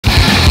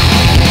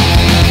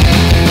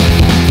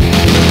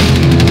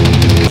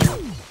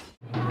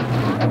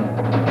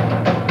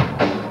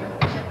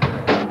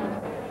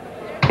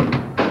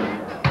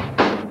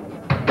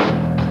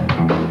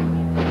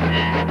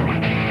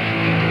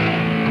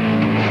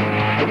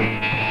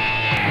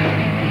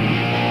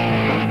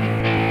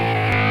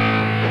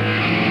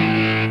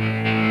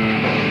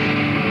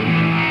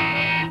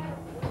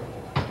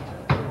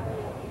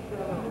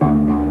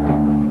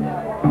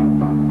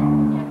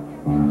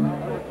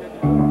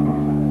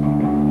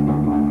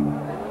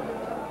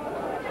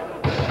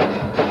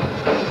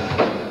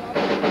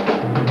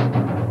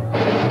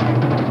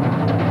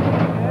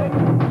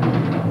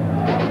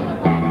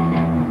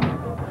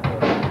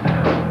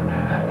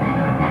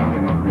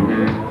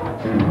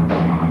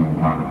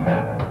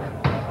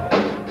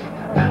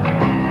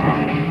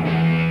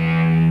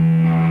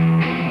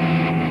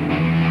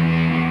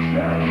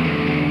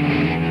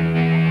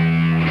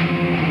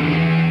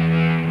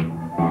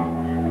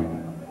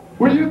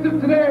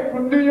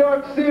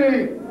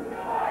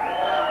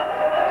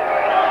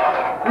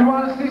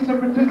to see some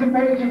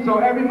participation, so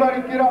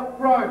everybody get up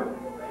front.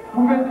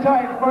 Move in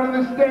tight in front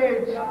of the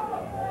stage.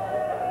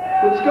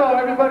 Let's go,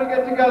 everybody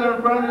get together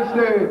in front of the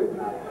stage.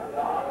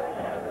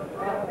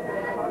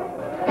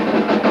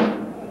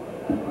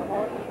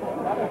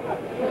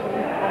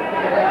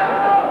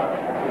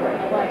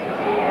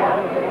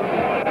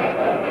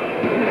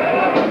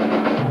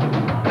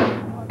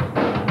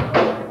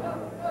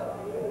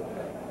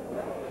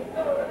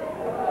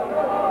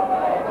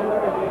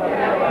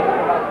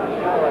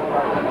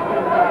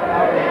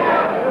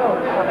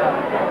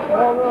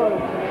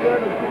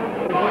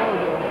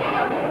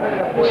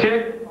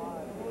 Check.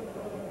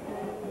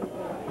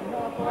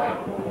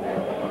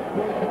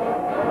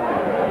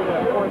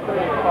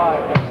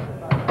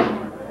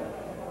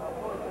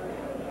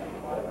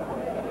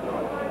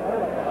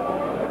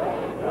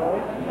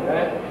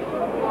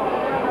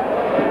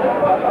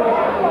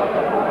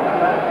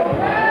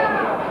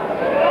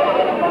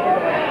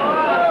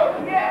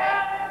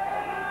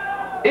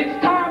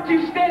 It's time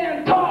to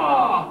stand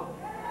tall.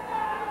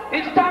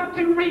 It's time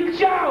to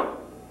reach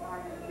out.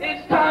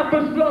 It's time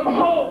for some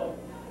hope.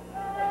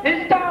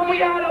 It's time we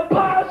had a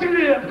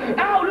positive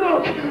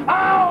outlook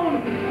on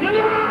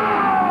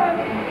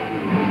life.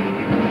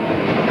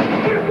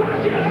 We're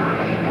gonna get out.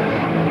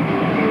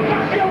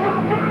 Let's get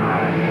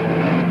right.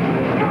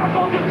 Not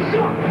gonna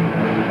suck.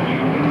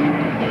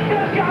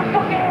 This guy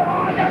fucking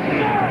hard. That's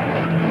it.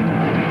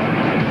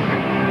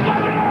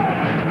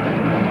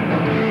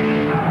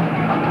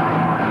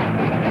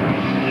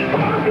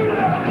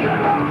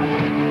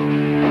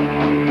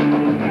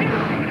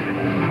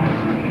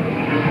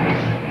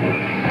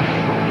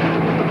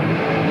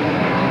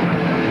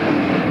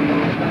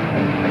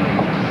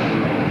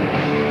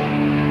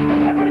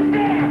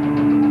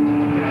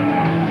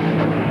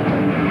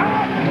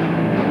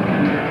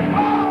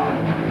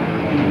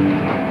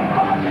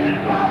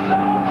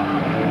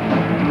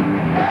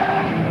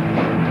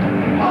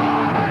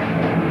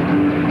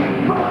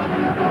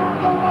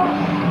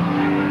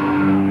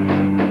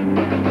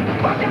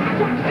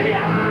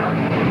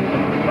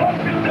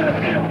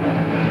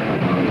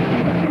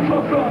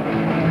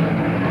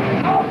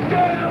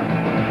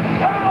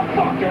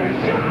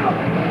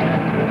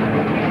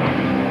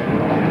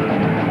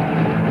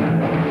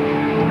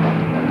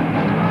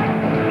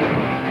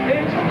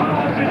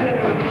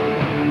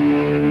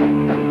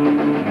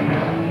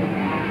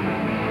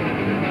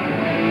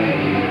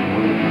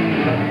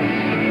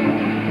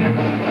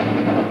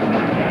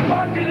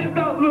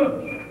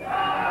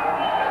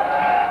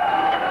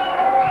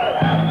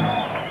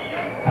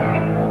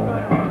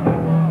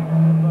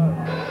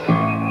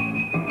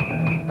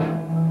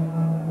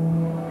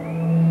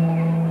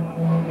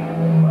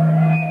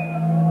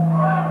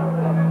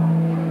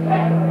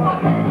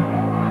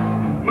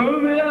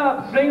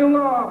 Sing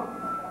along.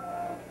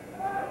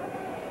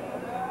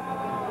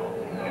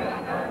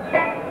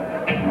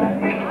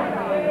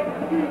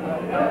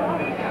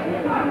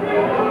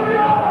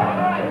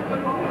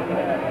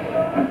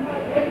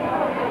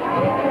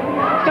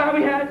 Now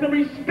we had some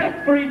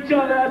respect for each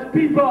other as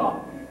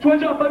people.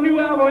 Twitch off a new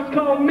album, it's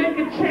called Make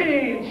a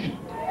Change.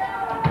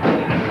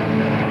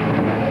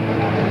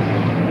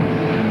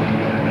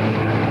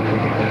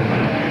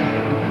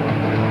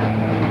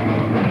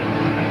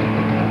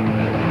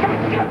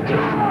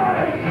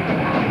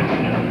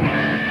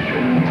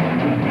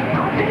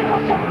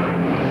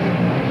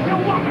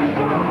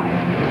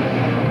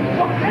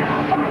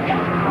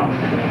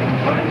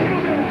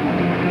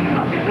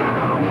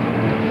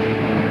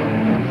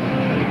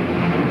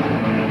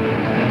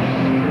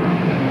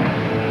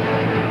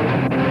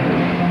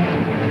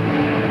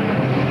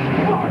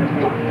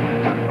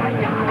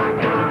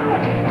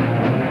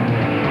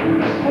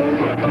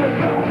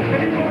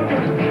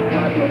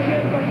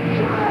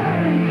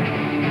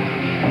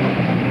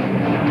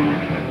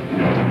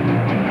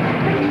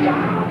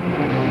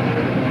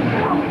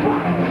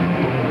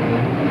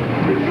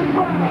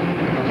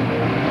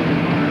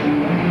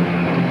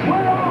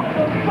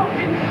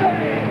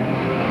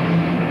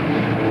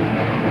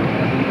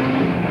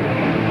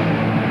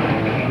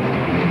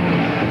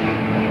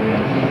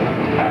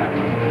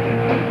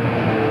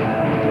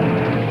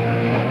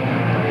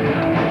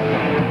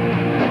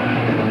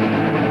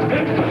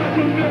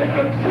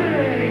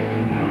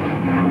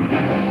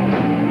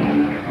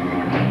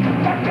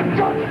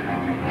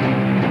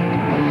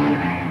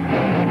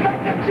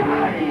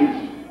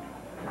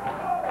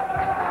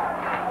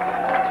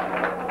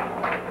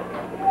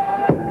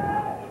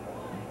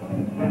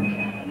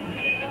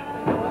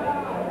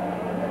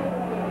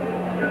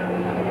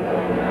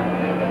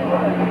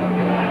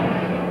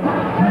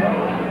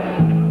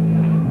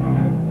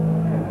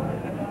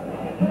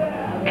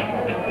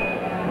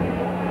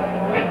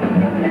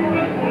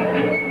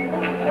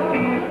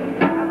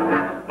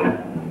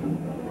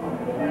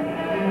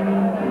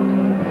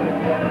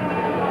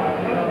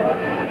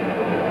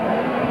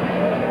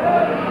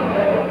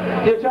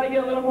 Yeah, try to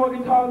get a little more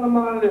guitar on the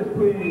monitors,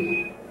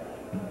 please.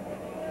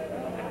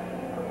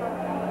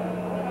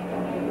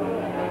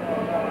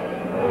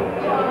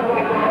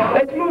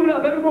 Let's move it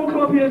up. Everyone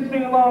come up here and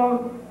sing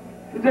along.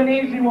 It's an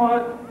easy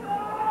one.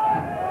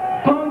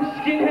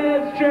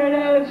 skinheads, straight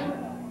edge.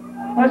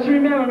 Let's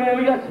remember, man,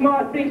 we got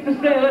smart things to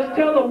say. Let's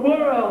tell the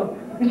world.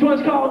 This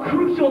one's called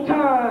Crucial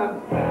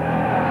Time.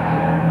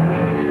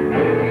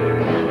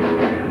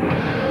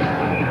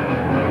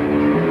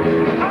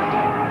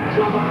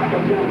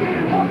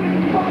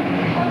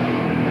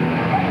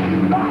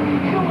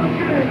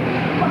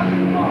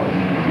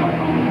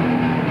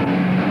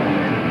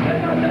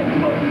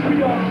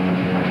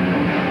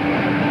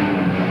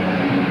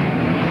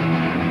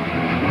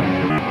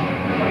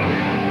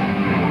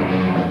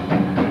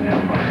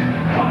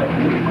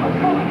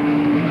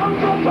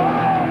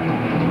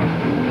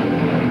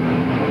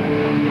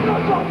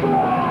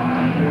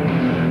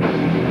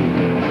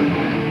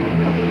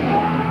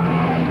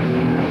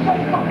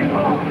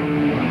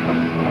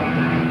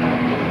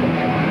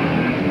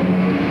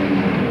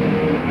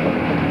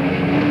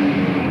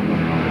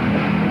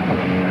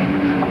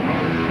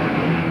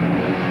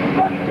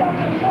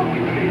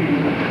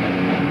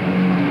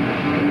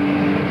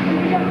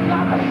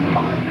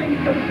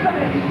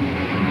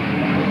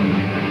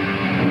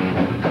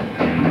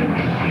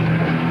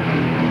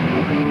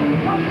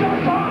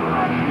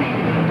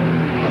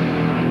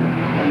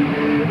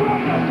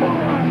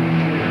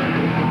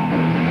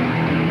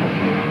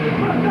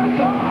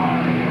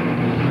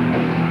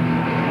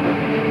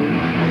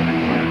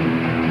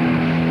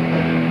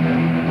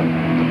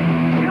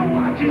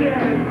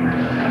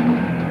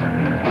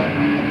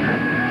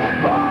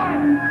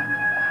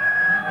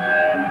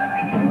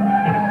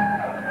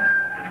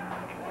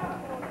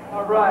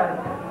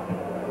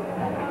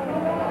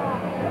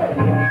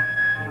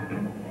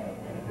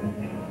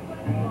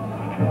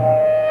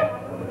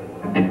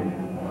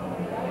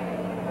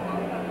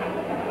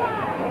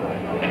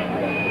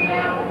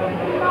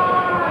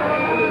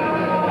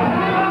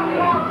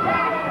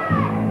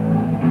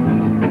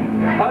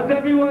 How's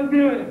everyone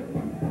doing?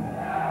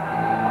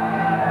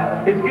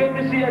 It's good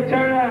to see a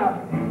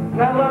turnout.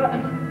 Not a lot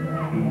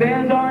of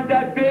bands aren't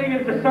that big.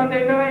 It's a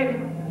Sunday night.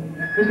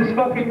 This is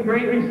fucking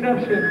great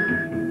reception.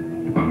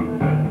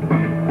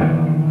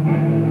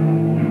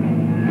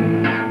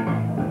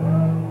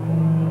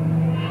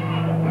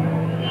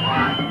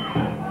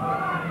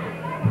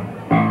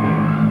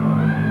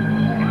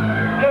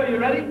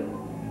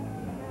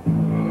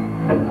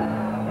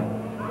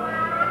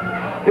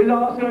 Is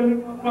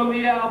also from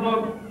the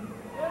album.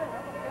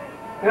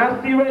 And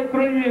I see right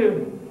through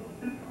you.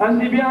 I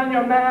see beyond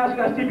your mask,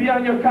 I see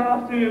beyond your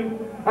costume.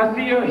 I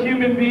see you're a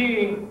human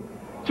being.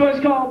 So it's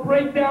called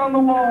Break Down the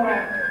Wall.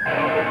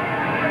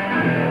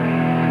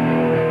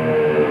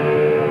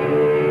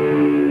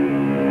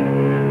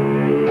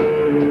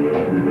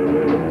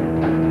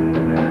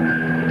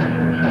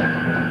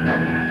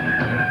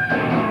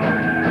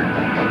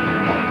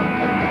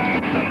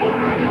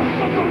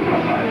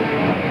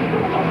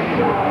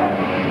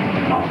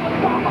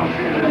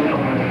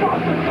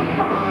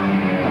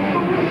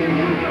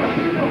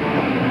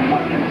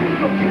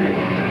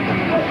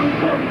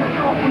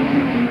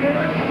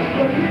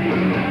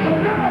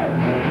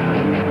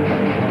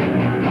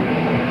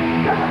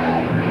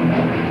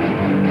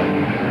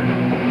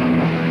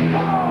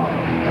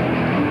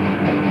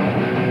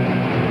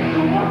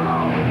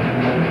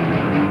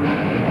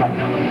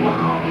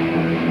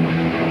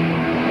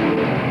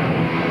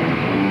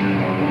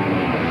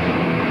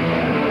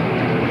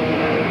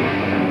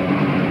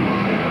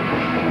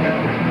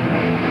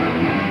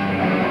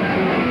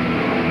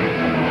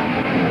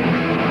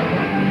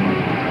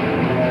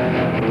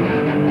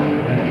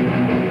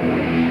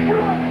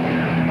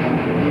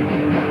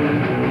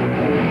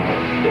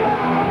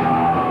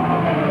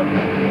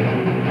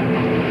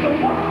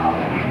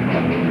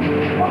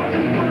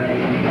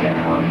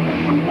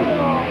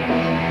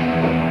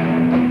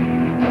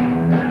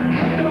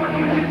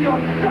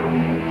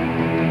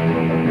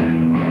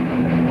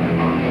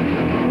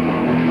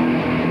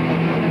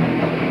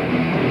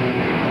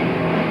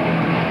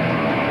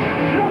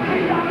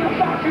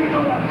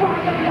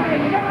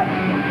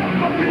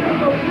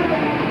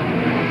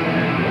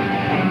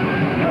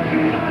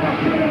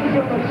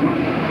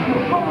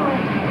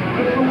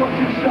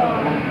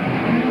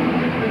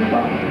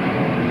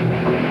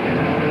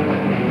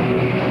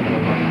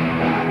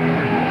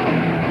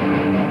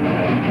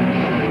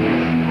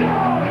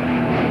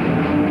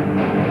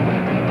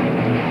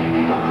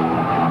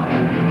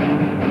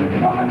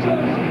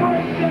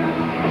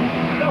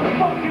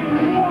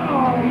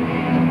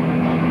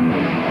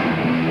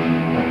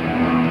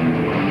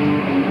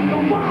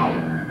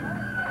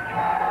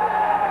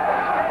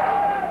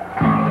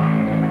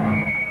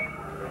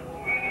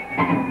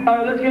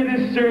 Let's get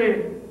this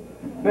straight.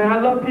 Man, I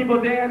love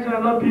people dancing, I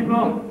love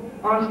people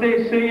on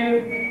stage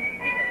singing.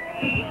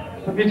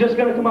 If you're just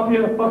gonna come up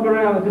here and fuck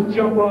around, just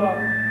jump off.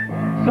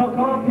 So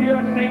come up here,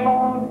 sing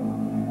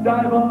on,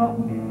 dive off.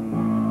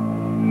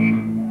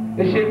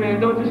 And shit, man,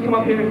 don't just come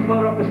up here and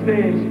clutter up the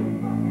stage.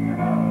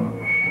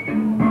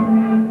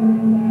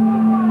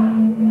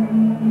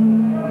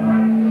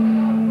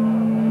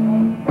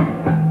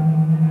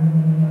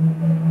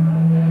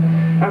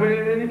 I mean,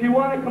 and if you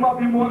want to come up,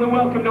 you're more than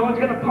welcome. No one's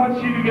gonna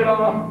punch you to get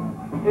off.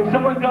 If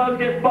someone does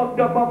get fucked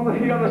up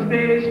here on the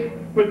stage,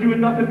 we're doing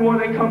nothing more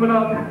than come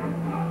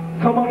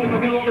up in the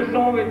middle of the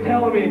song and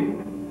tell me.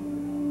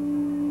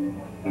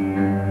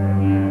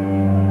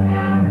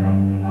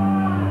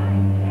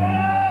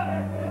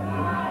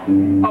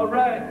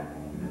 Alright.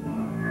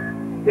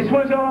 This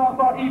one's off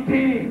our EP.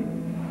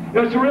 It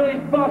was really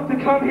fucked to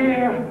come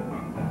here,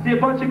 see a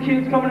bunch of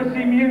kids coming to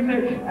see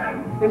music,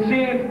 and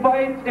seeing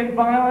fights and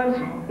violence.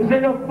 This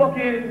ain't no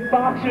fucking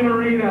boxing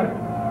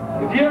arena.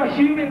 If you're a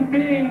human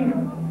being,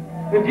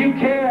 if you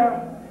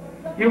care,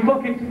 you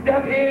fucking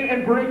step in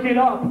and break it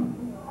up,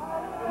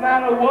 no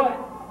matter what.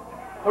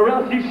 Or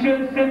else you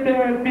shouldn't sit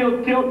there and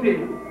feel guilty.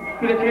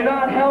 Because if you're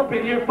not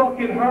helping, you're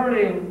fucking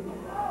hurting.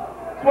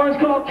 This one's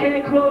called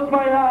Can't Close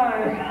My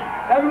Eyes.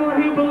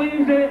 Everyone who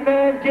believes in it,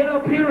 man, get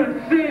up here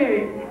and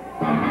sing.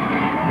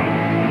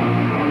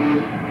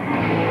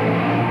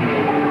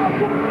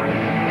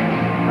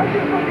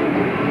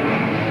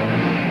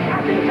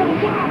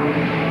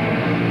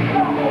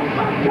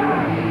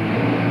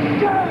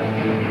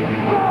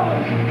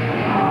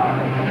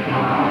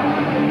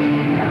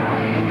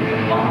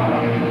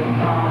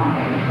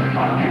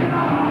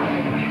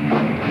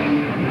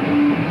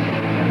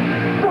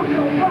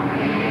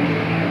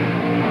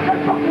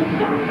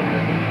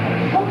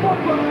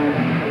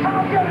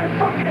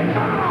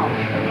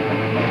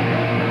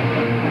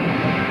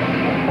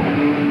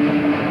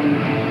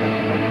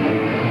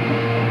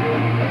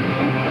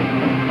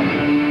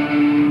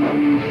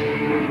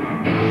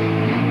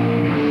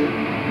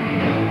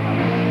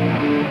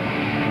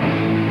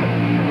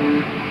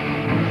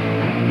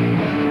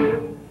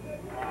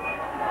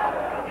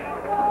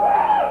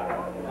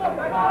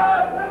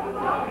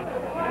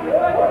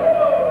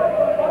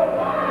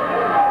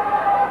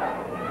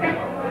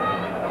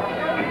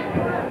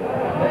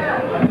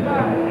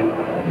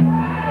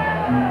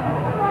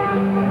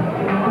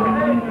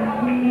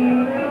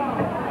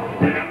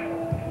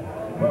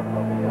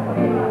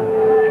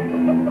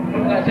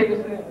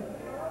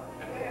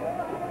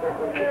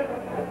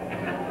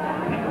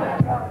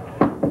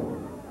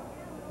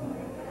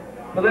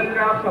 But let's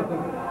grab something.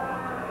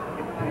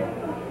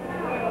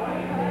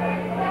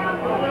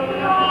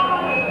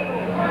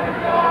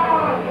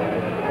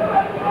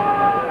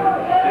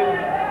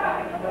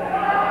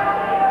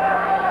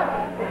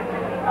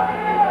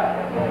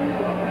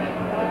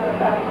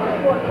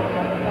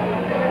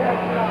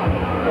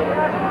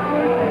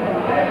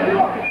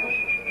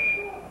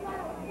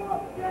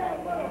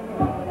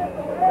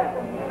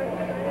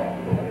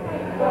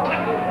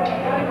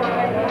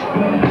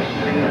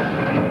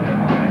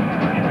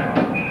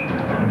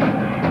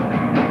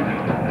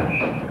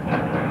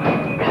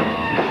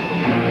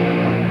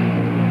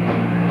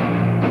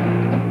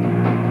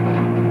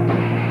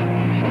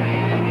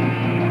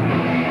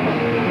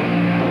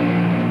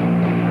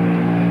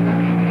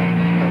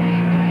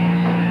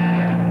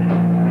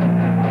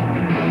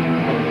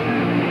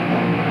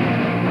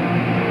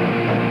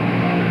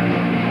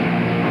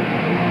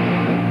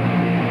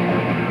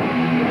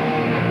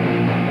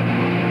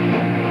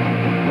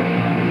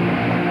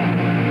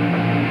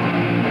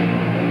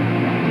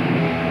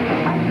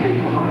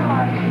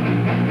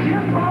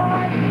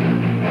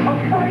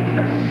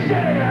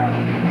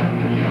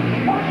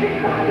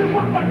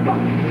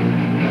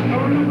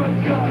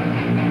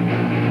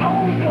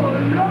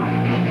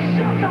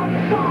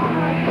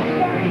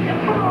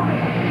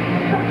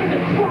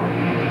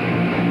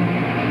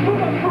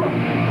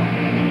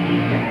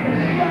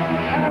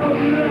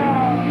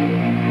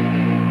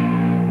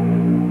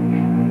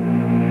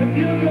 If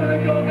you're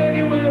gonna go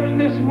anywhere in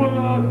this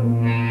world,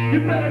 you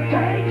better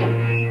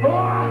take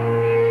or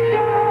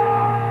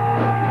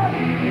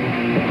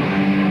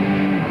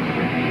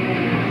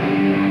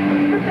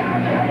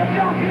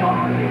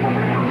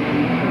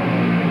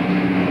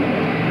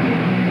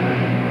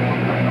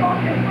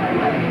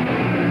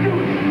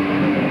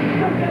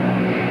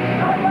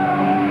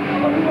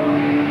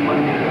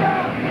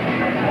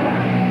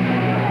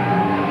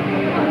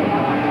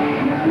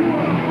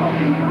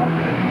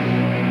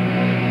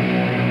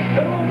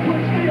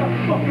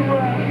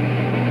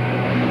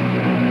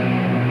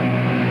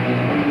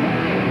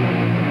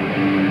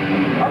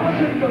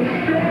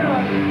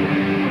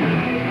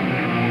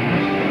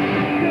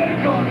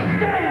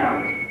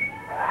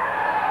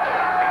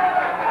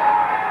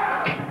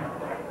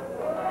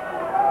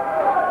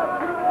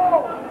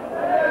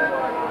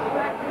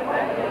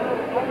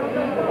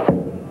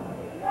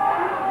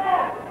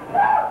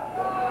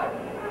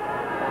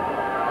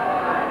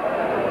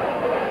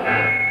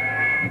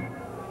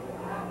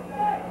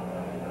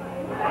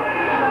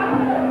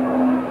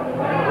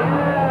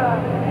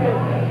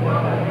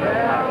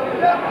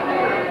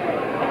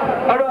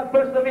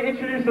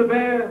introduce the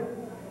band,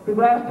 because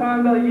last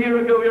time, about a year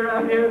ago, we were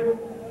out here.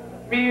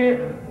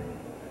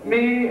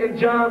 Me and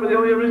John were the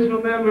only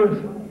original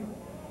members.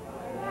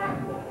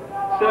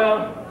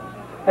 So,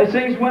 as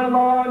things went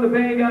along, the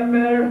band got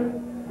better.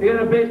 We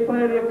got a bass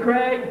player named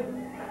Craig.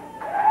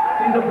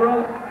 He's a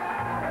brother.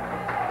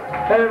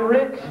 And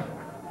Rich,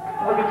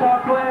 a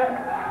guitar player.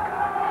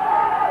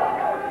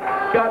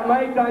 Got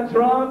Mike on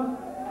drums.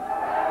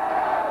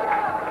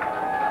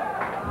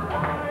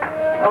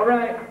 All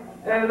right,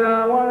 and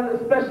I want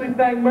to especially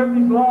thank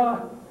Murphy's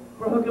Law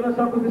for hooking us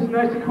up with this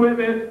nice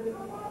equipment.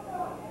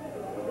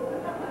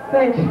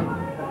 Thanks.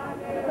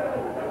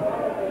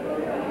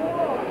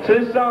 So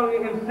this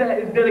song and set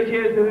is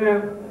dedicated to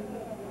them.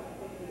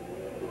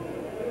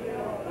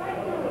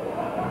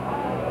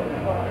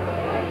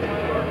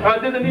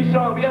 There's a new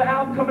song. We got an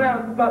album coming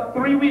out in about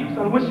 3 weeks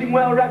on Wishing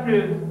Well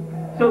Records.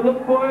 So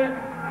look for it.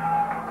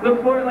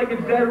 Look for it like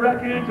it's Dead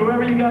Records or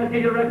wherever you guys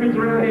get your records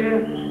around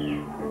here.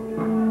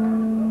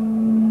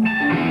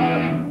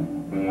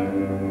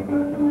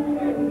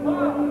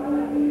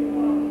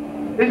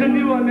 There's a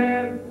new one,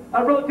 man.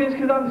 I wrote this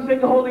because I'm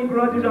sick of holding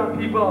grudges on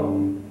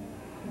people.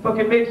 It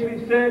fucking makes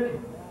me sick.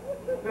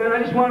 Man,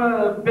 I just want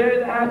to bury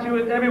the hatchet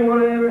with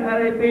everyone I ever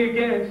had anything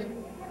against.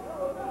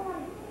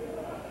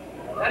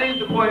 That is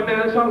the point,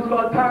 man. The song's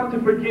called Time to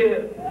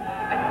Forgive.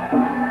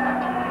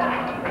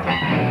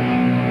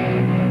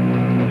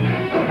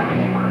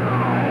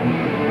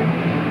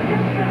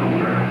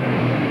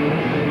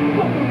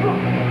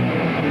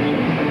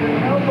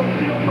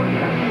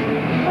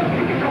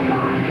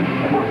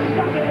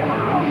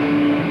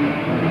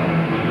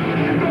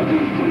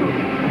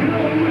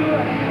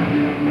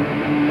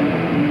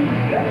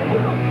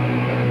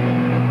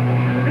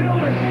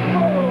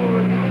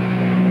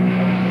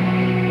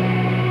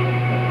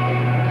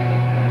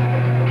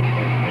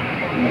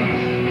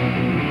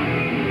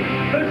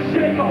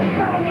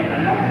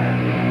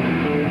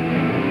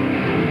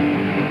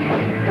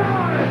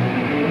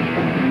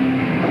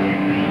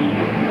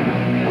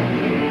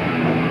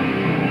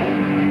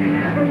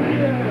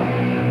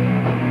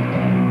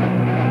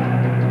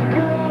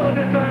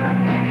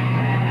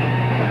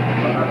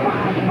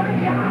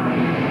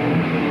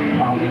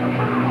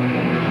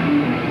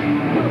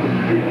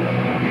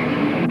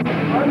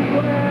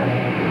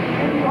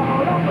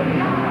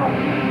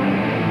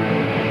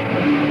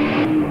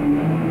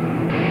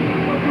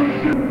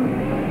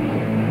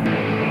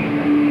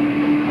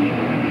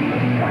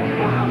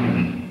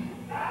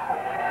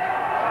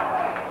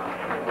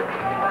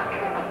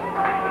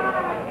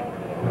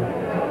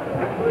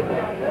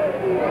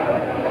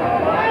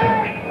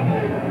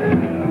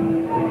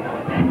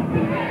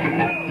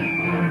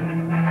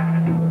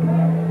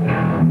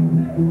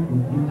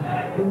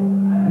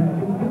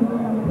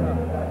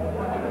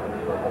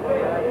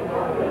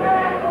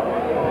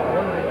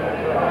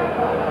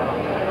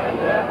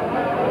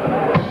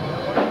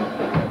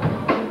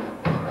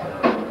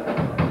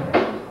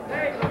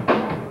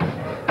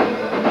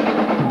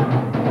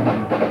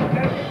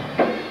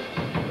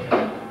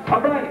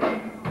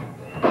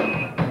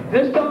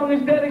 This song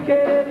is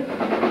dedicated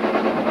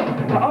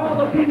to all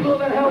the people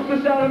that helped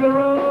us out on the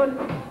road,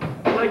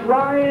 like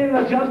Ryan,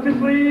 the Justice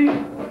League,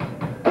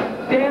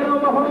 Dan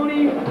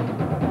O'Mahony.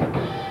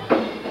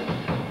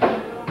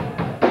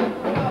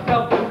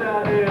 Helped us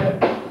out here.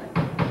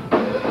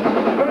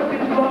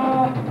 Murphy's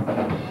Law,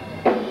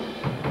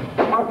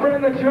 our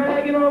friend the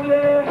Dragon over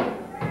there,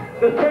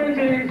 the friends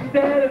in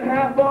Stead and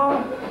Half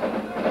Off,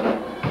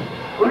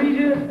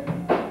 Regis,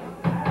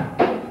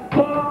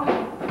 Paul.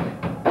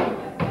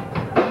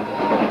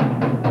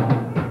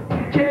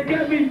 Can't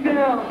get me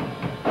down.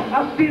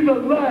 I see the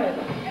light.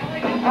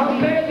 I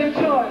made the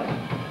choice.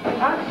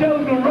 I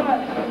chose the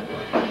right.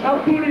 I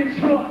put in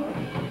trust.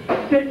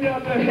 Take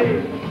out the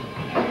hate.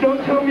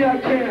 Don't tell me I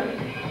can't.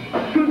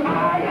 'Cause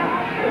I am.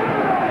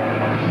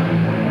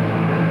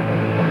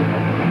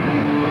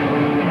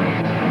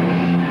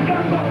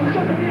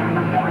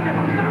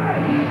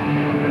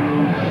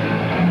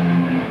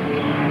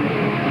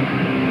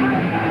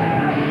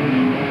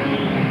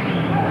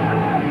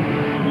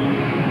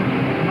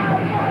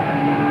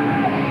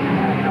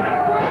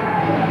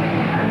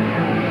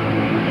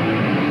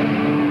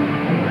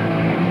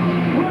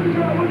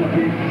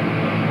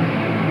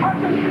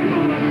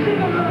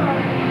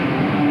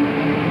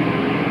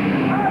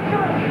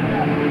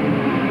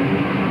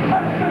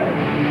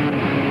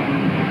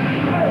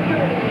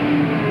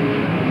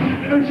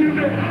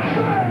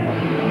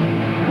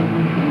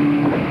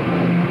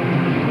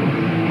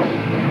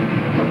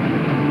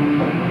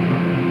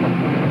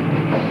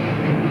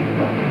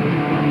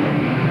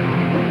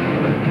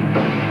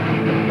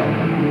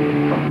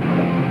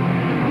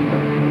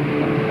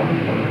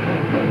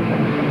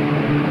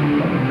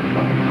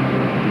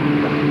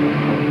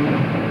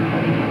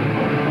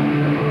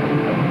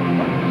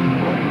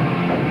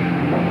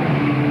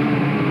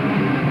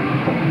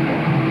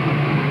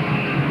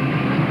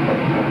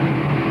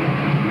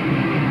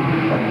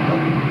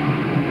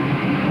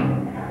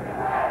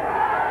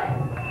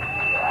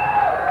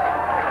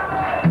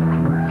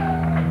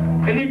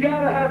 And you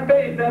gotta have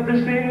faith after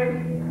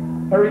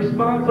seeing a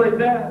response like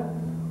that.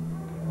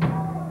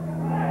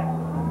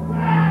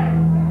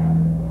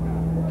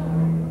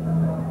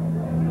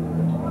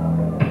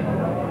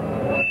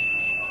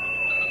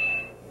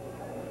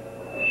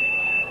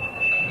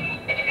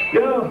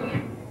 Yo,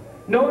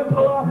 no one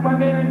pull off my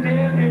man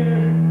Dan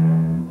here.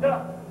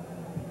 Yo,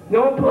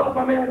 no one pull off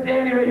my man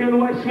Danny right here in the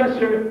white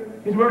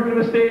sweatshirt. He's working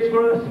the stage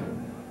for us.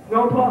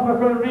 No one pull off my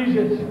friend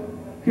Regis.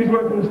 He's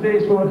working the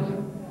stage for us.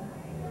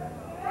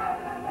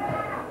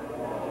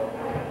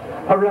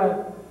 All right.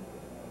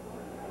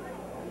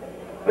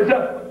 What's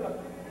up?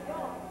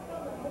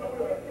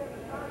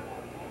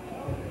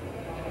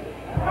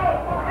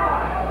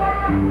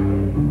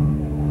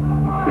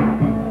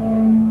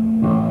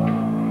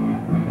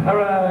 All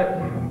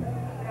right.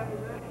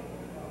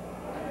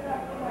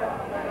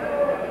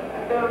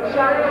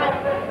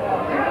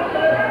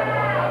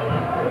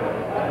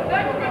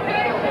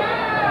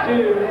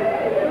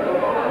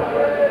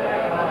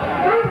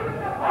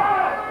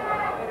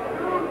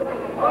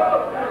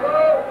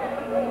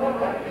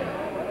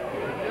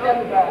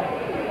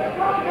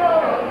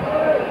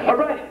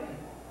 Alright,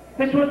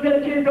 this one's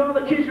dedicated to all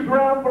the kids who've been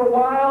around for a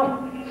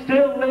while,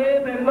 still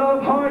live and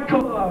love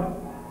hardcore.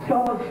 It's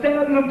called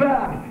Stand in the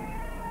Back.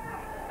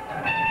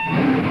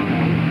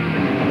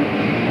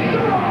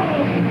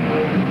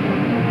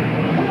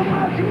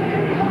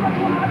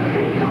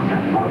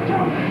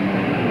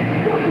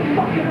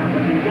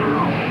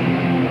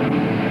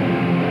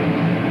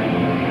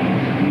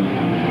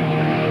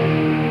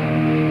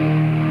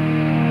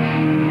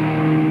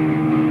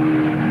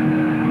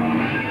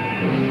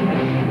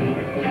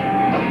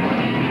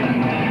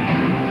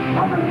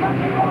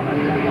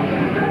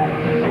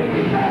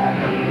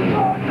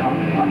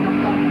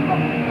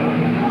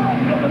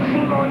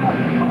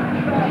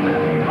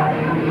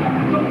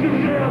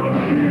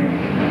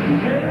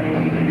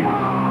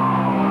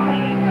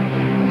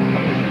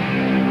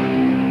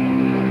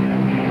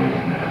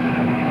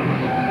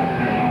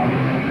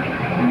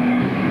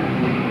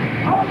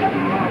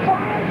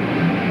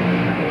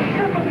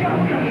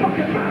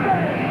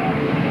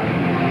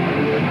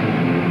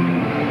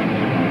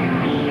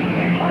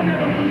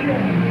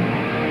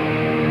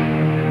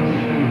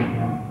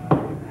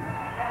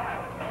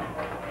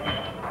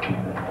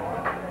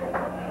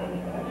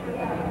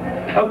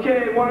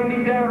 Okay,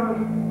 winding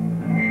down.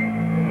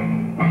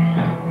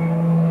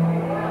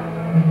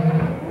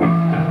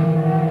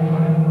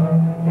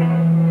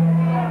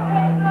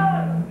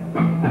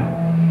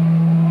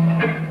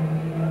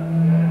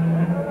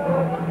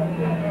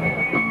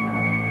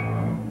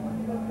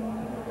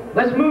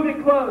 Let's move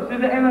it close to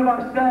the end of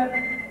our set.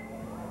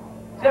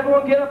 Let's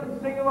everyone get up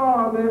and sing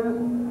along,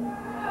 baby.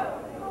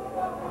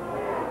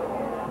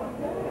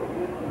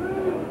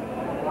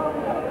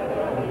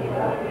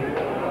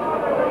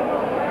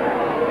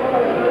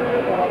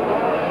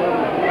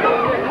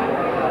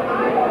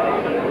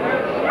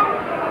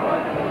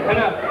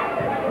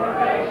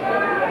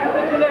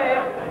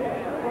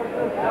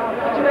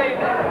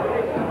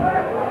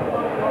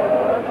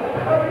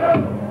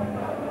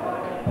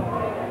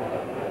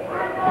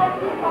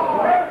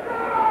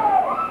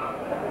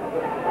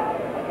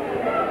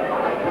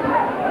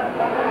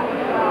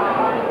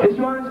 This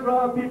one is for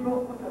all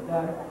people.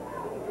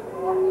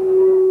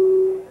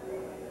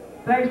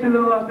 Thanks to the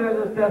Los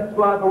Angeles Death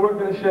Squad for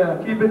working the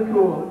show. Keep it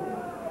cool.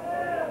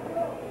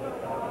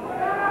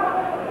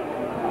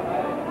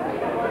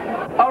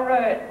 All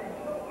right.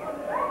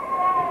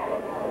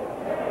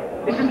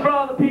 This is for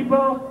all the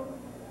people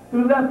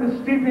who left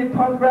the stupid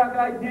punk rock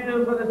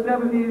ideals of the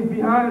 70s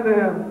behind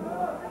them.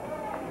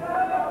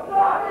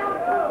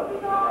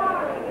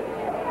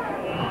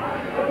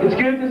 It's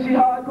good to see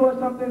hardcore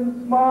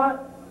something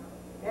smart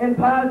and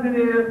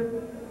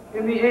positive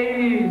in the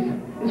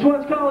 80s. This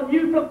one's called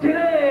Youth of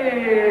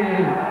Today.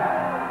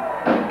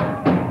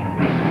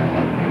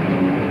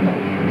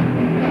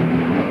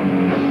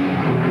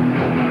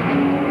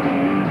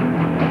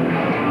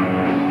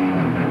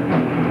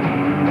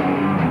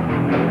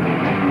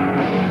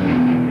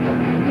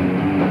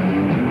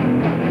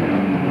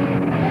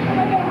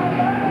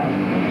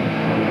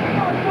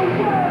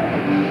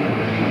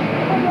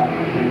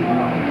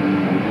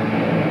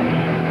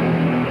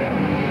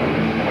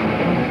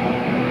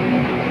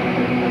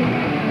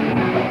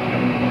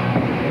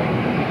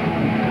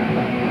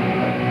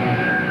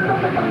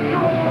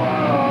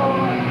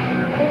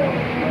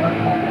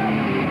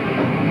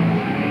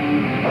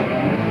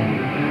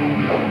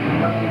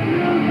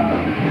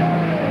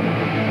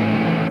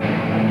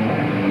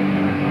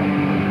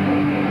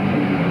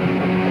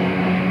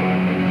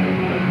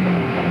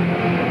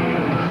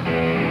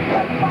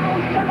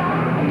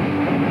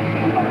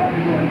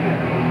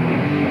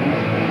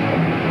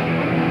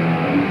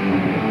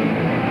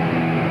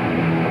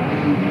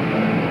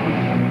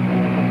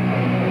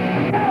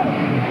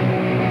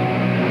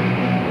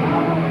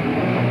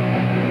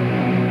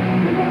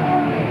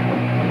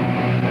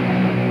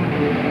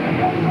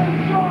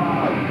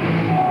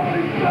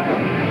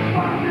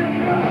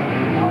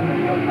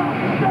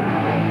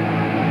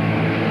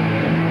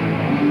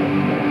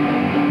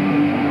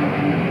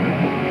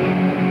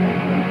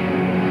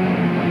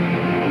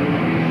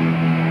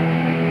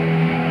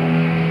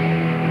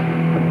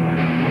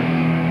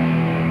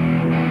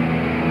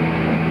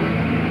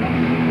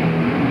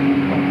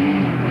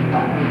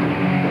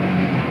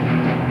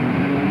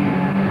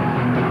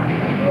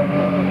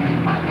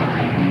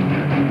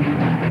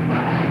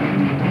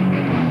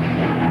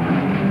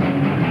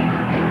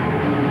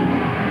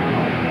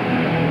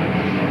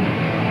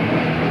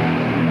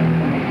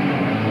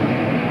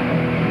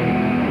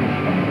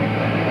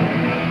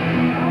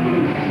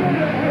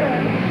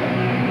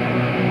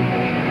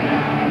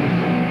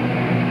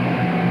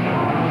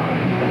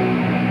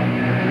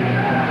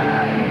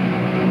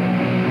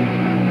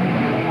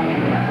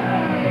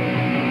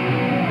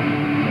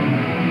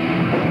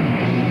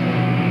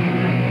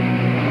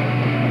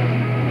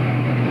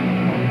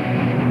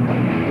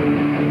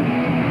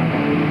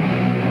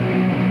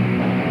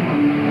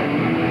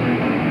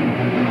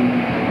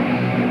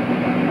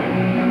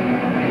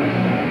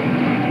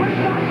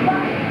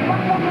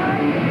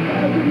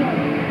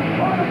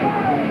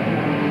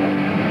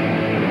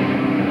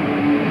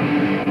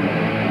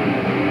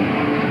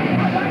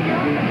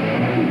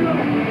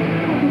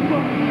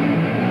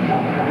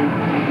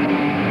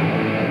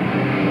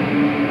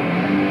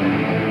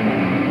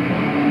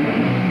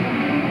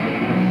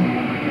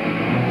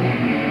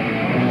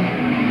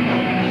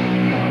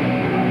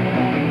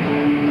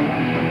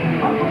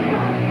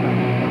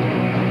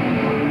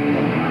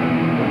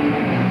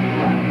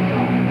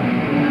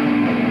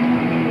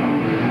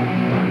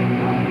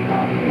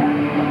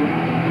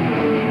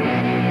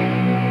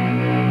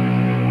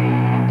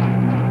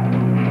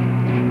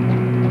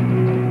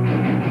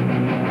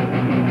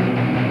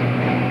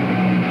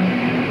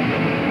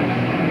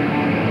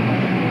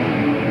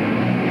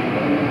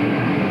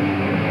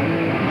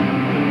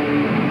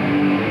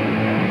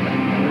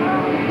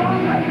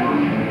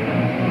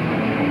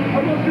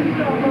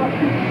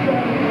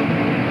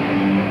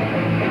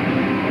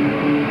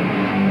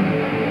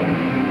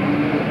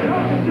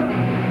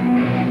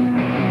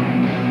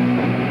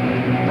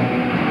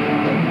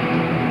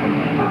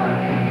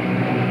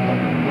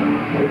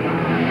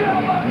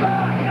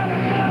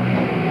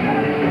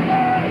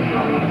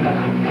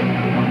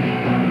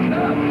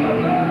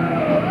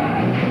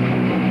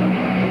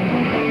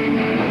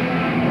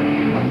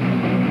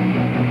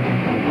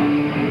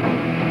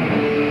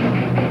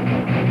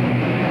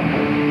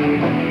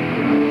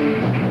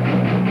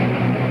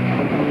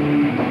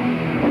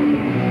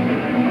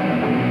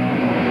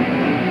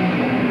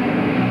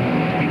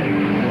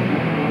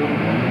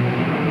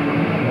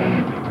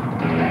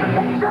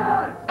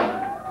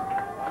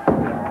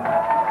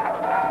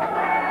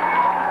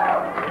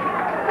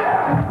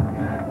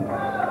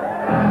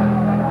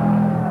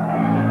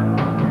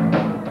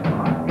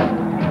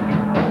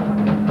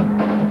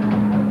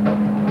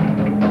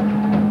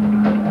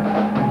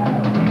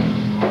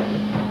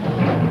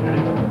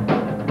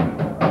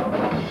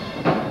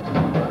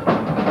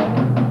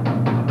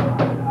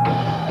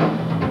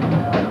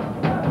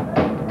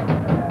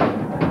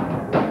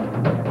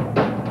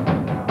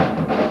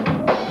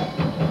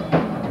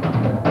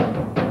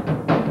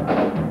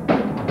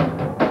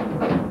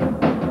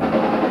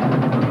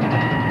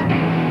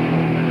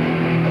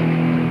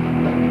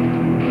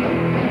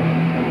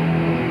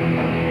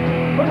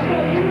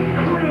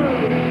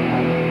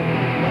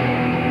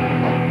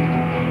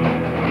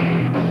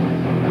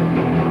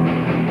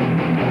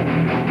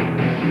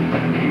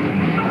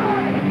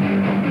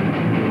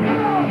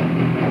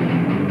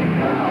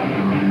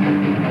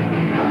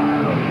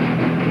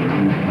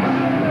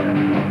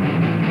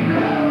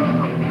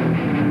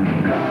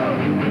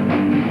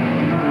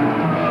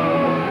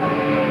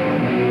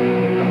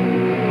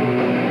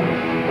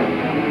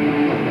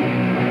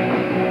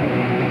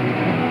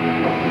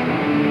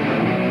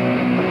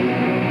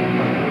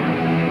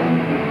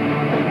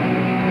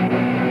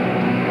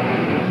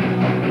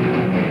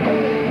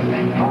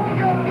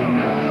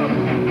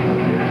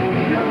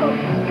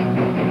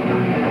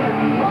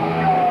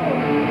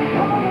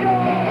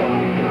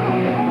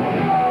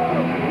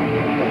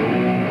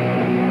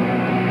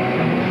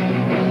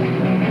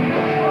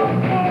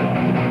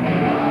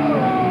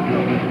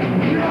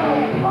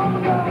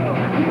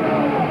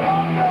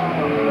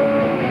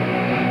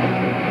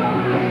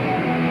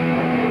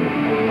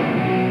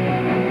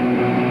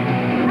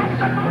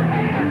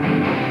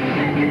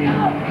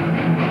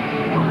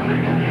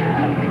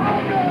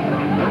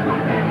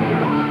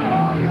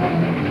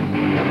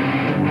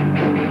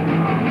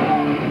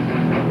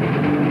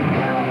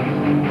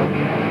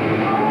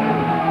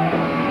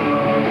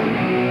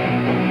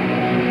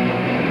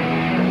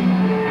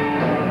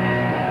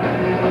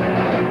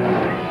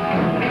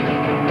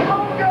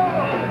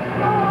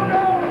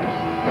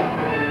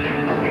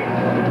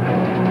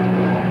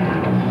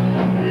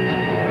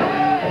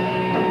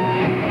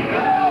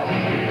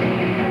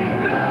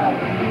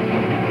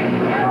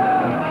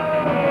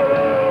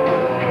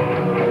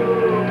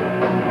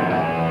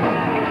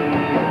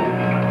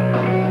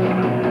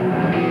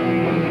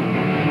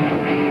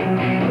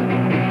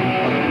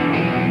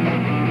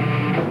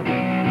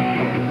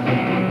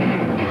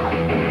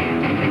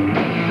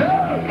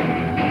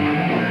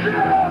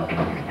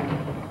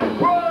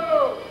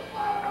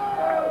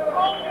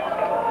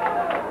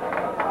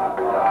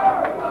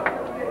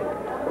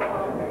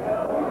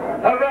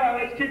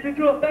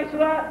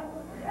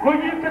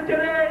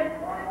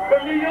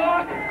 from New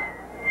York.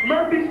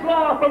 Murphy's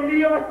Law from New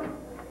York.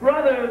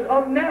 Brothers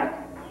up next.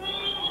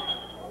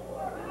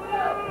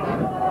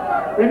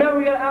 Remember,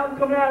 we got an album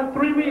coming out in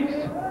 3 weeks.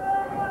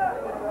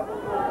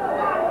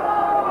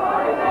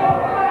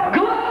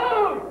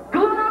 Glue!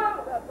 Glue!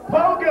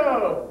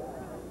 Pogo!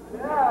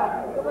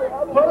 Yeah.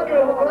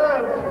 Pogo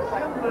lives.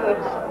 Sim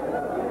lives.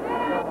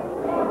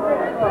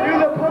 Do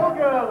the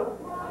pogo.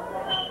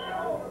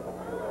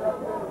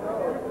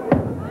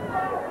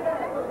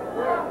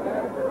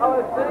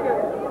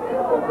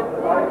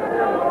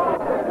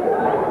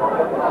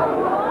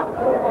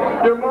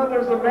 Your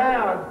mother's a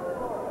man.